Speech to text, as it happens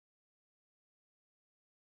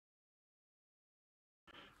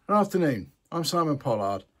Good afternoon, I'm Simon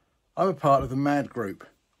Pollard. I'm a part of the MAD group.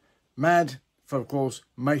 MAD for, of course,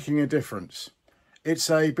 making a difference. It's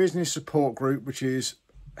a business support group which is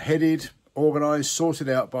headed, organised, sorted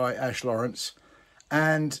out by Ash Lawrence,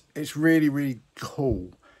 and it's really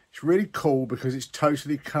cool. It's really cool because it's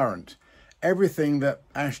totally current. Everything that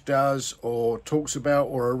Ash does or talks about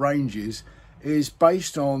or arranges is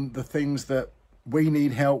based on the things that we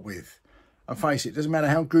need help with. And face it, doesn't matter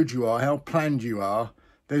how good you are, how planned you are,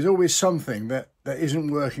 there's always something that isn't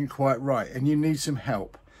working quite right and you need some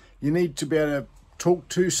help. You need to be able to talk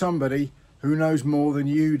to somebody who knows more than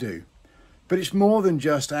you do. But it's more than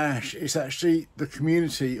just Ash, it's actually the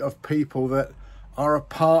community of people that are a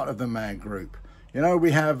part of the MAD group. You know,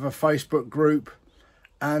 we have a Facebook group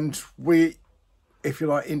and we, if you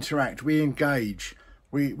like, interact, we engage,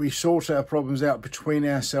 we sort our problems out between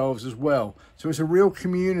ourselves as well. So it's a real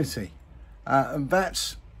community. And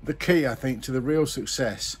that's the key, I think, to the real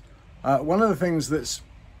success. One of the things that's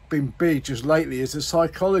been big just lately is the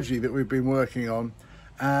psychology that we've been working on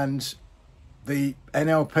and the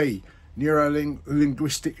NLP,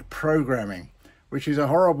 neuro-linguistic programming, which is a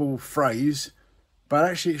horrible phrase, but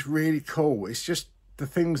actually it's really cool. It's just the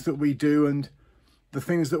things that we do and the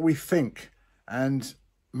things that we think and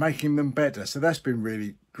making them better. So that's been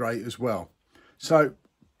really great as well. So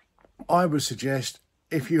I would suggest,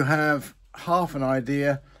 if you have half an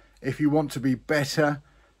idea, if you want to be better,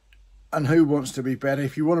 and who wants to be better,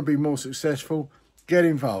 if you want to be more successful, get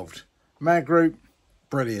involved. MAD group,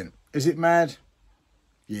 brilliant. Is it mad?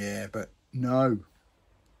 Yeah, but no.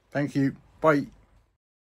 Thank you. Bye.